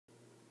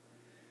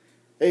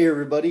Hey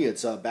everybody,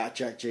 it's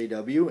BATJAC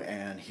J.W.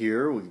 and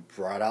here we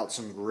brought out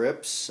some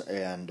grips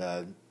and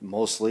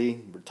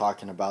mostly we're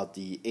talking about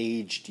the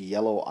aged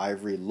yellow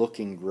ivory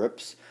looking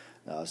grips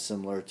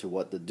similar to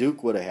what the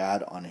Duke would have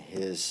had on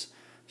his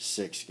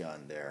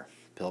 6-gun there,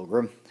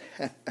 Pilgrim.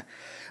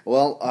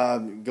 Well,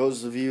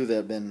 those of you that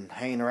have been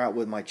hanging around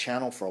with my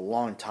channel for a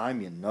long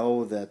time, you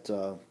know that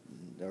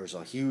there's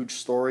a huge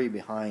story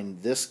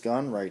behind this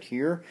gun right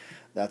here.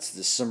 That's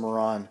the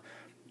Cimarron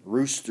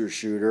rooster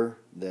shooter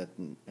that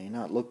may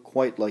not look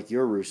quite like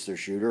your rooster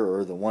shooter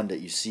or the one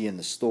that you see in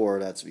the store.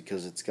 That's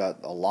because it's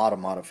got a lot of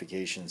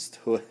modifications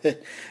to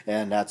it,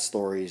 and that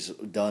story's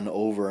done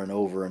over and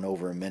over and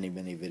over in many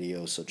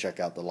videos, so check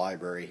out the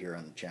library here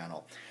on the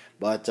channel.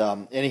 But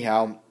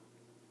anyhow,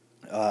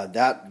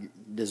 that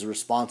is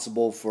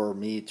responsible for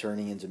me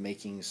turning into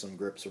making some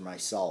grips for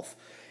myself,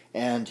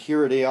 and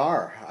here they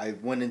are. I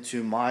went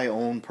into my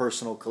own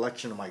personal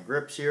collection of my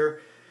grips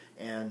here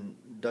and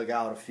dug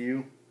out a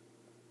few.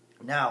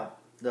 Now,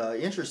 the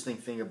interesting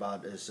thing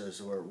about this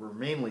is we're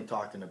mainly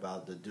talking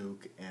about the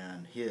Duke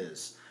and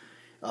his.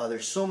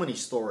 There's so many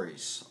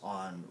stories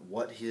on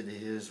what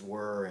his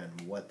were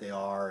and what they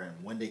are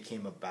and when they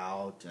came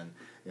about, and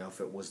if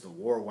it was the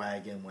war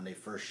wagon when they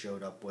first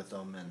showed up with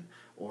them, and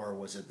or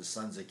was it the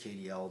Sons of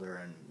Katie Elder.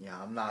 And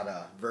I'm not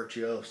a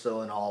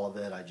virtuoso in all of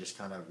it. I just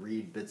kind of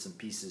read bits and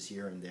pieces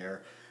here and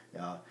there.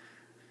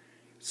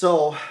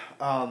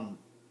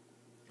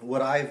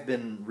 What I've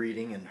been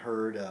reading and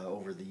heard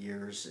over the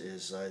years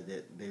is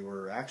that they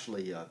were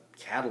actually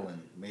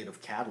made of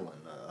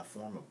catalin, a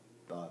form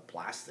of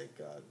plastic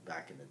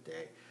back in the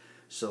day.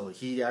 So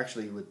he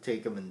actually would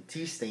take them and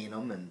tea stain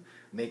them and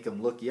make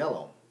them look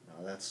yellow.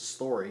 That's the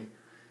story.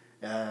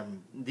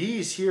 And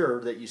these here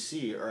that you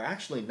see are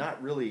actually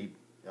not really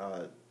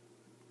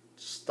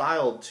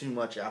styled too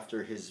much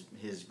after his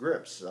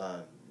grips,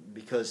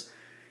 because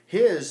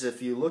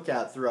if you look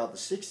at throughout the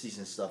 60s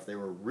and stuff, they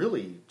were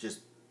really just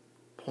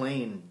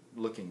plain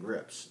looking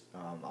grips.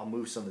 I'll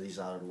move some of these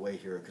out of the way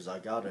here because I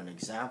got an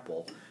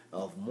example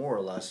of more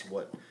or less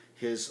what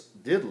his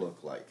did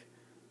look like,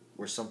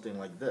 or something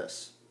like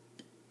this.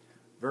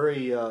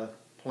 Very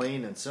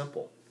plain and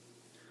simple,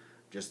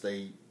 just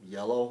a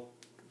yellow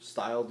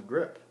styled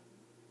grip.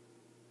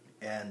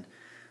 And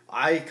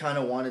I kind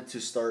of wanted to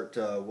start,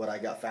 what I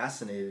got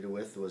fascinated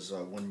with was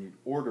when you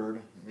ordered,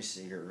 let me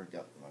see here, I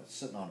got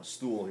sitting on a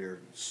stool here,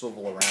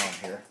 swivel around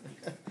here.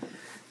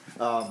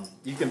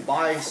 You can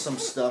buy some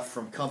stuff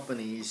from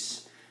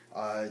companies.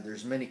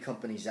 There's many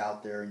companies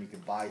out there, and you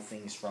can buy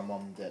things from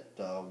them that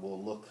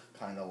will look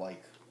kind of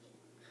like,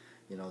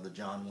 the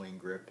John Wayne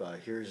grip.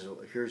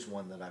 Here's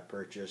one that I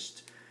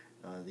purchased.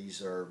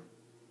 These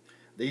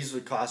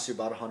would cost you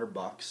about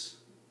 $100,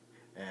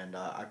 and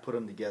I put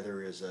them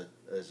together as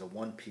a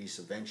one piece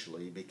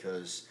eventually,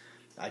 because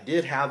I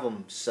did have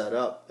them set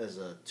up as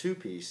a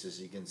two-piece.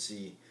 As you can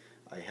see,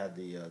 I had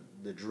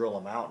the drill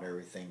them out and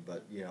everything,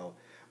 but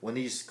when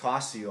these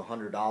cost you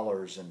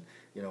 $100,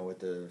 and with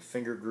the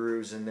finger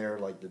grooves in there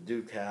like the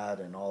Duke had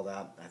and all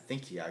that, I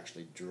think he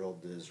actually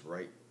drilled this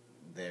right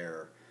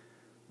there,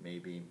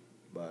 maybe.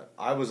 But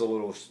I was a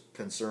little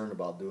concerned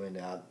about doing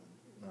that.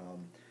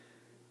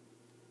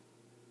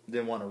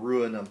 Didn't want to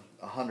ruin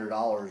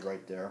 $100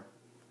 right there.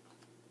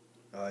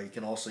 You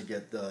can also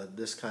get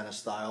this kind of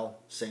style,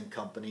 same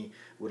company,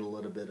 with a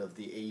little bit of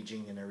the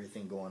aging and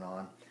everything going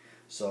on.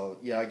 So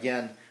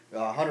again,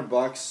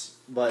 $100,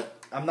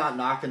 but I'm not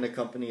knocking the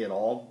company at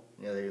all.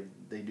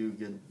 They do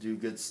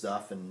good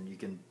stuff, and you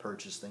can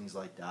purchase things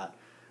like that.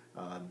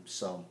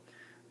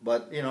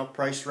 But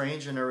price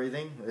range and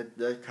everything,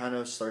 that kind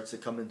of starts to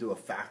come into a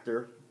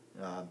factor.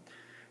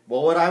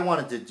 Well, what I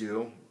wanted to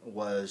do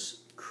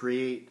was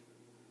create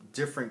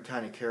different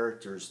kind of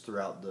characters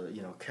throughout the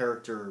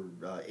character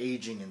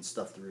aging and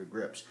stuff through the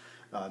grips.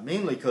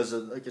 Mainly because,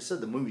 like I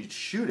said, the movie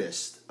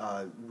Shootist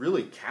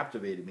really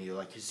captivated me.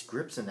 Like, his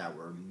grips in that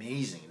were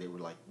amazing. They were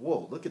like,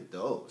 whoa, look at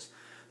those.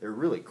 They're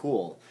really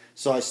cool.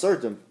 So I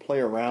started to play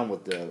around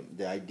with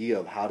the idea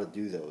of how to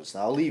do those.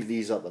 Now, I'll leave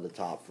these up at the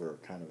top for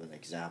kind of an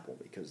example,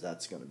 because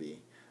that's going to be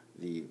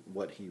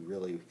what he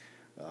really,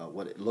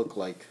 what it looked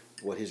like,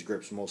 what his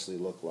grips mostly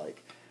look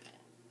like.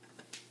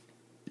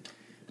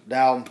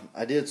 Now,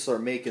 I did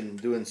start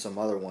doing some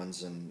other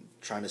ones and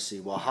trying to see,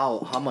 well,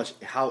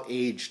 how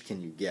aged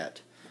can you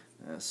get?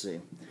 Let's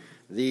see.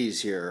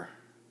 These here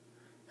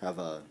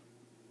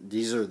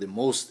these are the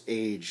most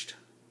aged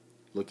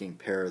looking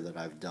pair that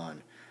I've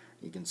done.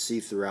 You can see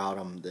throughout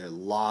them, there are a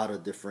lot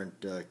of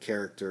different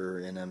character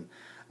in them.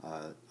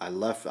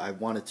 I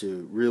wanted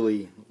to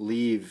really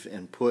leave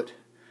and put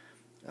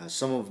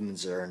some of them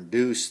are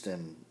induced,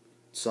 and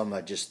some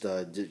I just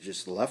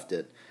left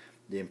it.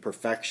 The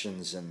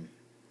imperfections and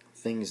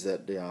things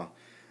that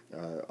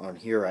on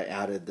here I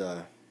added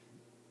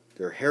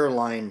their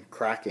hairline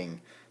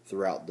cracking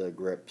throughout the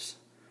grips,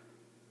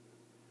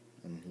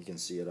 and you can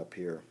see it up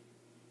here.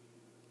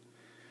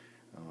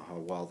 How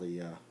well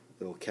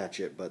they'll catch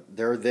it, but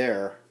they're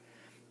there,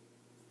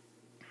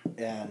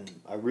 and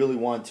I really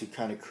want to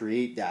kind of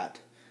create that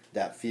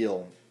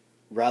feel,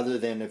 rather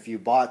than if you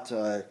bought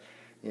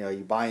you're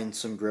buying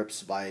some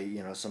grips by,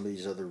 some of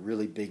these other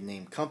really big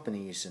name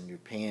companies, and you're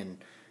paying,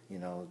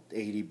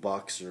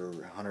 $80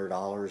 or $100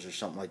 or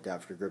something like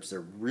that for grips.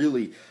 They're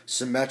really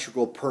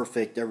symmetrical,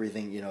 perfect,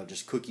 everything,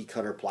 just cookie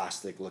cutter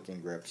plastic looking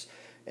grips.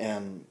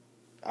 And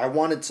I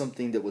wanted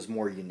something that was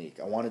more unique.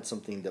 I wanted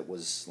something that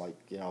was like,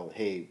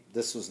 hey,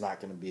 this was not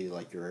going to be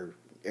like your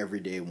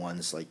everyday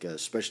ones, like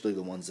especially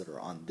the ones that are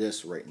on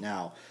this right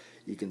now.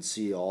 You can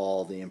see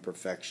all the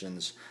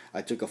imperfections.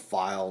 I took a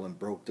file and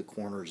broke the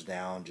corners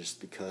down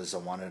just because I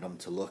wanted them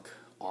to look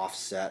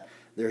offset.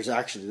 There's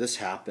actually, this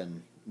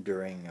happened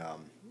during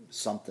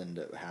something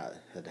that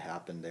had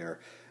happened there,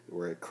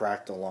 where it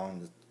cracked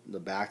along the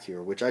back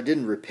here, which I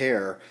didn't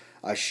repair.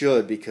 I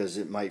should, because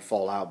it might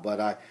fall out,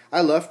 but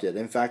I left it.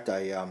 In fact,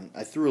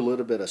 I threw a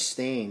little bit of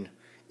stain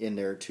in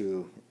there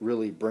to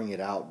really bring it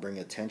out, bring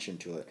attention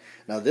to it.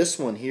 Now this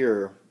one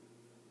here,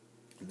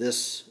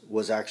 this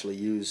was actually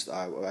used,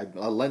 I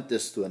lent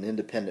this to an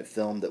independent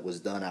film that was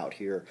done out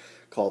here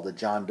called the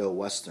John Doe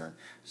Western.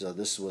 So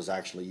this was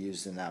actually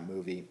used in that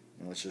movie,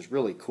 which is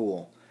really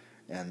cool.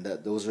 And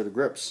those are the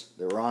grips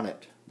that were on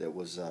it that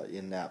was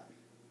in that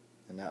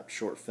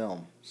short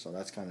film. So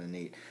that's kind of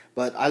neat.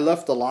 But I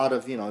left a lot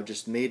of,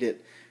 just made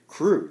it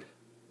crude,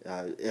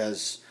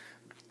 as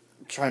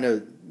trying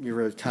to,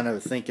 you're kind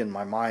of think in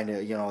my mind,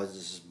 this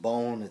is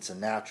bone, it's a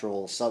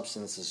natural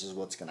substance, this is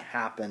what's going to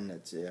happen,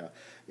 it's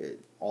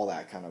all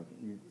that kind of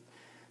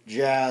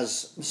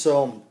jazz.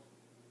 So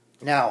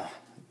now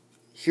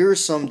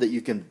here's some that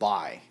you can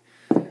buy.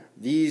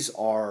 These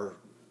are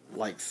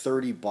like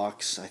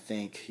 $30, I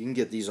think. You can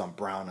get these on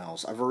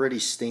Brownells. I've already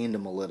stained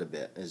them a little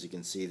bit. As you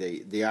can see,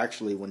 they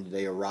actually, when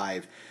they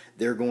arrive,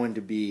 they're going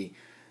to be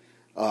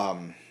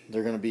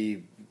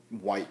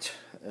white.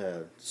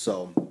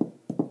 So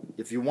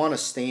if you want to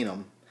stain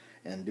them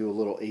and do a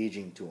little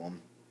aging to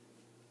them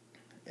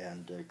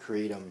and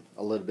create them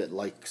a little bit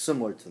like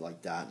similar to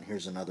like that, and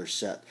here's another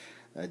set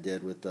I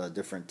did with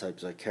different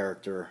types of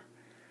character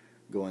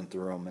going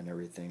through them and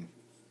everything.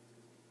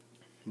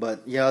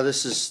 But yeah,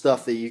 this is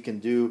stuff that you can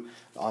do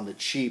on the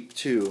cheap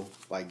too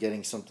by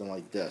getting something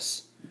like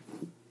this.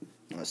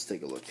 Let's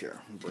take a look here.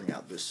 Bring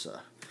out this.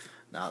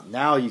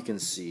 Now you can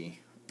see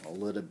a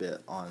little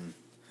bit on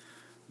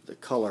the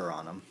color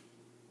on them,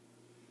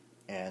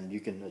 and you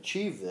can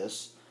achieve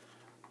this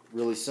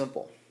really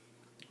simple.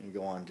 You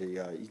go on to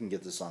you can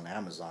get this on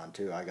Amazon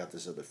too. I got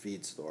this at the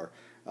feed store.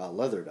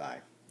 Leather dye,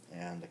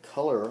 and the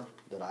color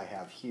that I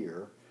have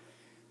here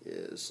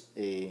is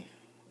a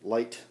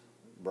light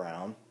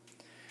brown.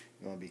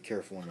 You want to be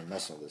careful when you're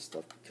messing with this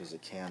stuff, because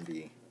it can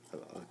be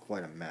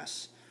quite a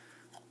mess.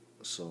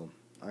 So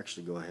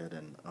actually go ahead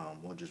and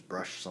we'll just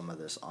brush some of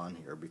this on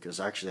here, because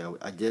actually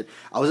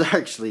I was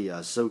actually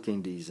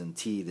soaking these in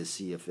tea to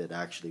see if it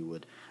actually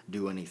would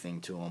do anything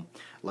to them,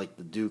 like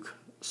the Duke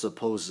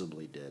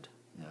supposedly did.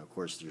 Of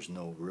course, there's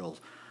no real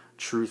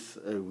truth.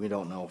 We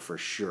don't know for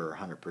sure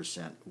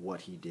 100% what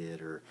he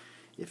did, or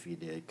if he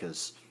did,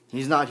 because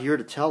he's not here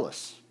to tell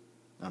us,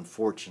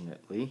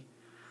 unfortunately.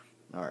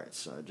 Alright,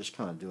 so just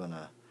kind of doing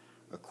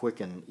a quick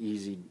and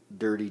easy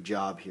dirty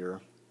job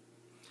here.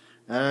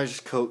 And I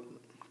just coat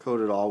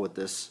it all with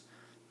this.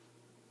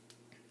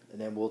 And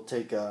then we'll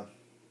take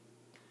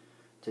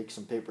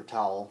some paper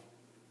towel.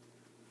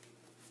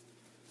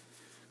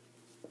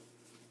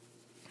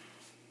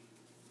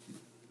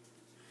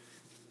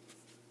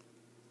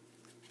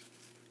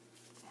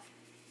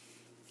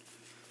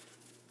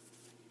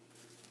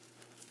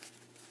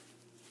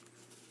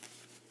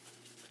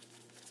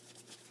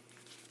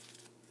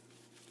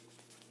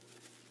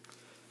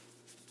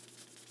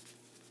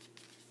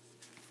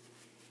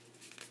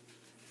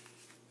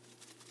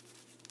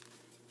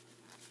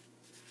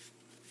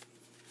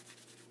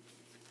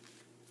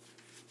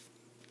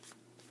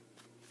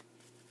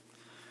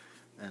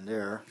 And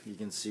there you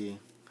can see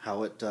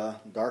how it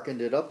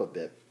darkened it up a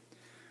bit.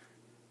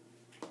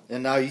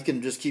 And now you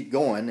can just keep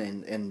going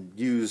and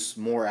use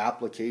more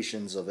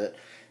applications of it.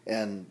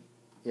 And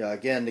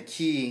again, the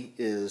key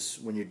is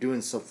when you're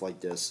doing stuff like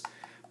this,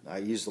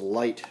 use the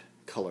light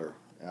color.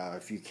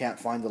 If you can't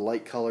find the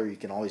light color, you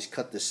can always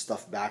cut this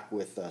stuff back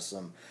with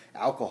some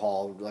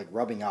alcohol, like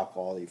rubbing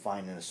alcohol that you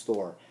find in a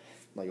store,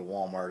 like a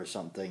Walmart or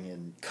something,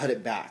 and cut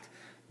it back,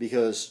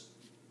 because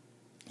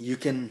you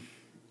can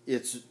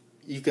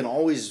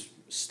always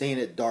stain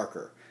it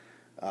darker.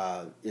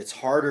 It's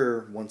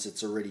harder once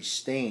it's already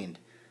stained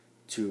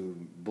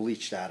to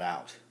bleach that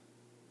out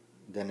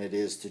than it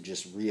is to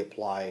just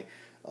reapply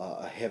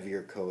a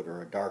heavier coat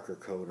or a darker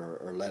coat,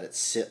 or let it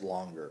sit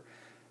longer.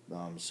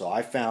 So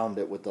I found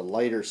that with the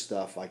lighter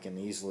stuff, I can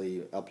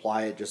easily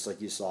apply it just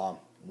like you saw,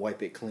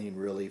 wipe it clean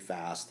really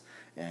fast,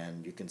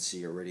 and you can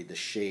see already the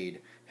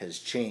shade has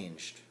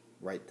changed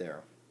right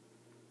there.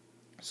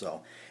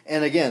 So,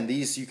 and again,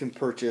 these you can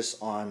purchase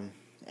on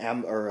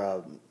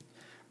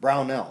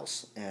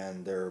Brownells,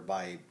 and they're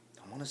by,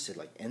 I want to say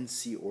like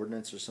NC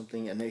Ordnance or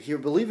something. And here,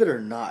 believe it or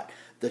not,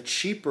 the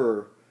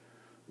cheaper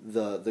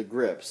the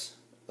grips,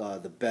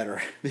 the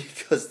better,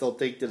 because they'll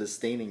take to the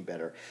staining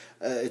better.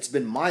 It's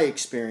been my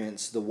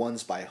experience, the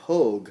ones by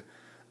Hogue,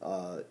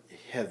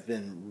 have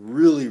been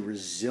really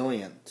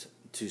resilient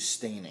to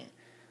staining,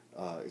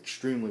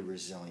 extremely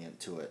resilient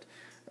to it.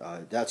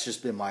 That's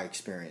just been my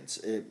experience.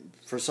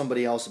 For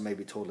somebody else, it may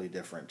be totally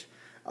different.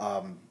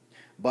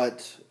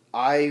 But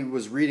I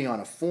was reading on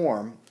a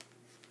forum,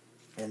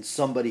 and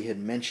somebody had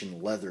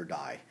mentioned leather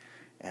dye.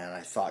 And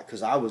I thought,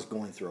 because I was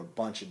going through a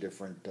bunch of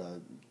different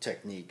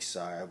techniques.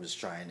 I was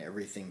trying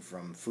everything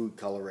from food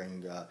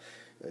coloring,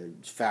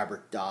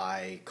 fabric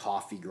dye,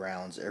 coffee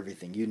grounds,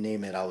 everything. You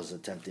name it, I was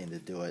attempting to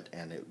do it,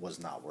 and it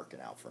was not working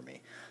out for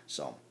me.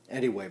 So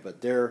anyway,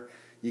 but there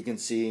you can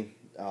see,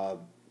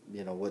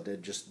 what they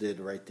just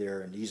did right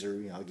there. And these are,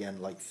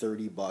 again, like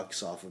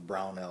 $30 off of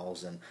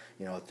Brownells, and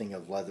a thing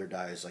of leather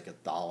dye is like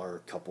 $1, a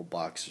couple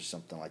bucks or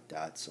something like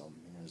that. So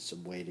it's a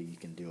way that you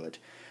can do it.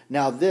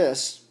 Now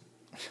this,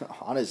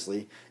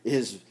 honestly,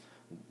 is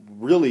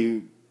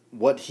really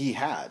what he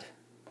had.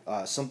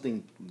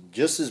 Something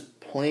just as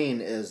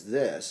plain as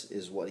this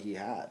is what he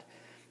had.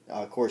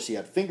 Of course, he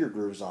had finger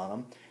grooves on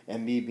him,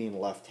 and me being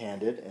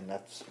left-handed, and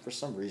that's, for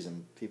some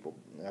reason, people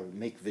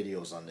make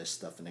videos on this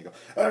stuff, and they go,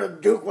 "Oh, the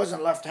Duke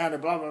wasn't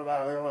left-handed," blah, blah,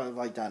 blah, blah,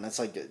 like that. And it's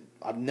like,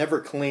 I've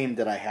never claimed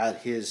that I had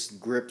his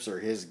grips or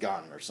his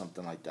gun or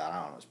something like that.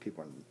 I don't know,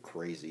 people are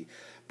crazy.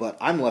 But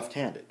I'm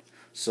left-handed.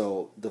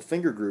 So the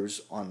finger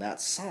grooves on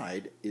that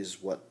side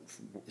is what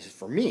is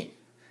for me.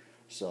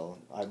 So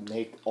I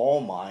make all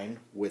mine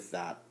with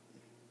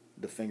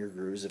the finger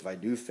grooves, if I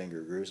do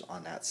finger grooves,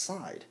 on that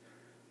side.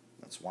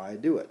 That's why I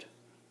do it.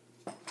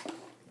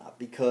 Not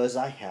because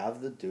I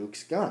have the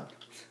Duke's gun.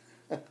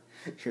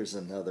 Here's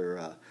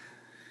another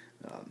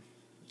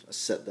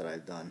set that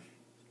I've done.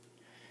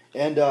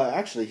 And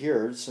actually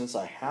here, since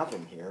I have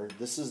them here,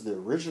 this is the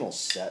original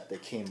set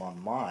that came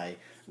on my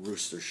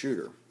Rooster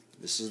shooter.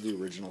 This is the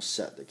original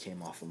set that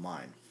came off of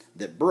mine.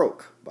 That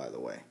broke, by the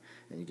way.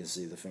 And you can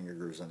see the finger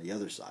grooves on the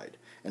other side.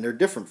 And they're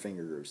different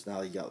finger grooves.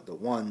 Now you got the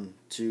 1,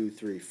 2,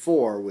 3,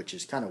 4, which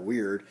is kind of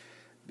weird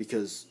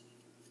because,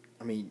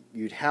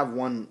 you'd have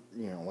one,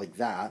 like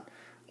that.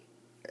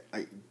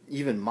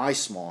 Even my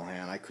small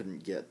hand, I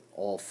couldn't get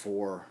all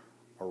 4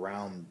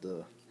 around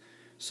the...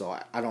 So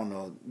I don't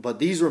know. But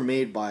these were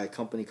made by a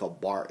company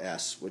called Bar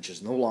S, which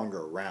is no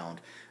longer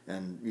around.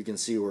 And you can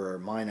see where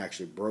mine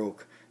actually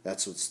broke.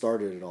 That's what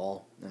started it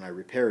all, and I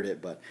repaired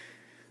it. But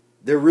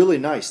they're really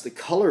nice. The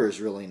color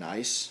is really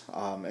nice.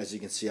 As you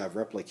can see, I've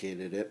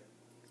replicated it.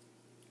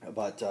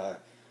 But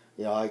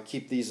I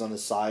keep these on the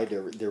side.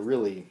 They're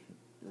really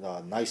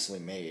nicely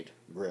made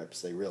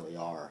grips. They really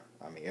are.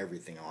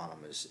 Everything on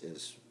them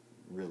is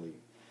really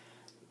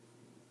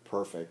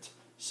perfect.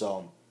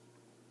 So,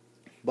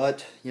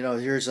 but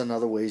here's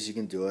another ways you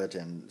can do it,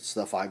 and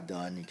stuff I've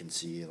done. You can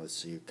see. Let's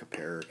see.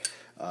 Compare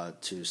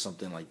to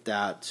something like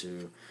that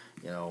to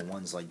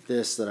ones like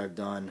this that I've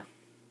done.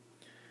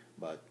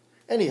 But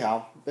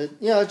anyhow,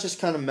 just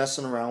kind of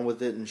messing around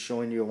with it and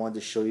showing you. I wanted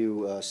to show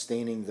you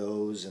staining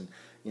those, and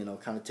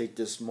kind of take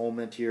this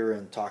moment here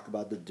and talk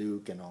about the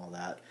Duke and all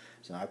that.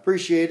 So I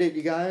appreciate it,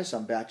 you guys.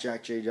 I'm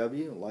BATJAC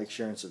J.W. Like,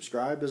 share, and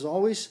subscribe as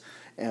always,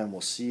 and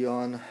we'll see you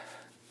on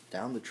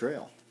down the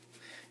trail.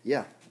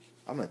 Yeah,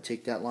 I'm going to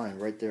take that line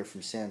right there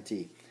from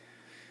Santee.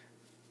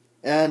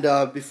 And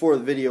before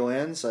the video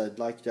ends, I'd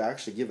like to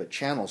actually give a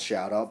channel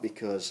shout out,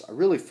 because I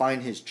really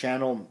find his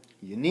channel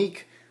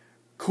unique,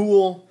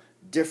 cool,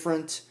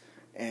 different,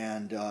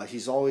 and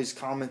he's always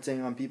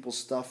commenting on people's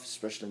stuff,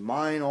 especially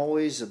mine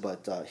always,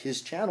 but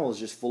his channel is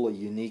just full of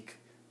unique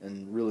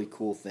and really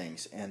cool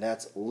things, and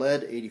that's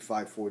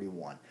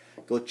Lead8541.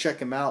 Go check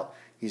him out.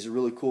 He's a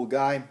really cool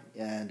guy,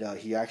 and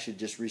he actually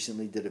just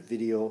recently did a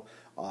video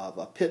of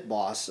a pit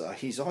boss.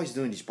 He's always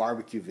doing these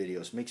barbecue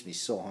videos. Makes me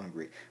so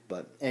hungry.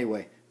 But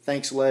anyway,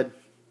 thanks, Lead.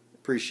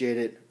 Appreciate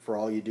it for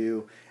all you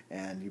do,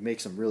 and you make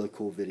some really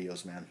cool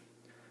videos, man.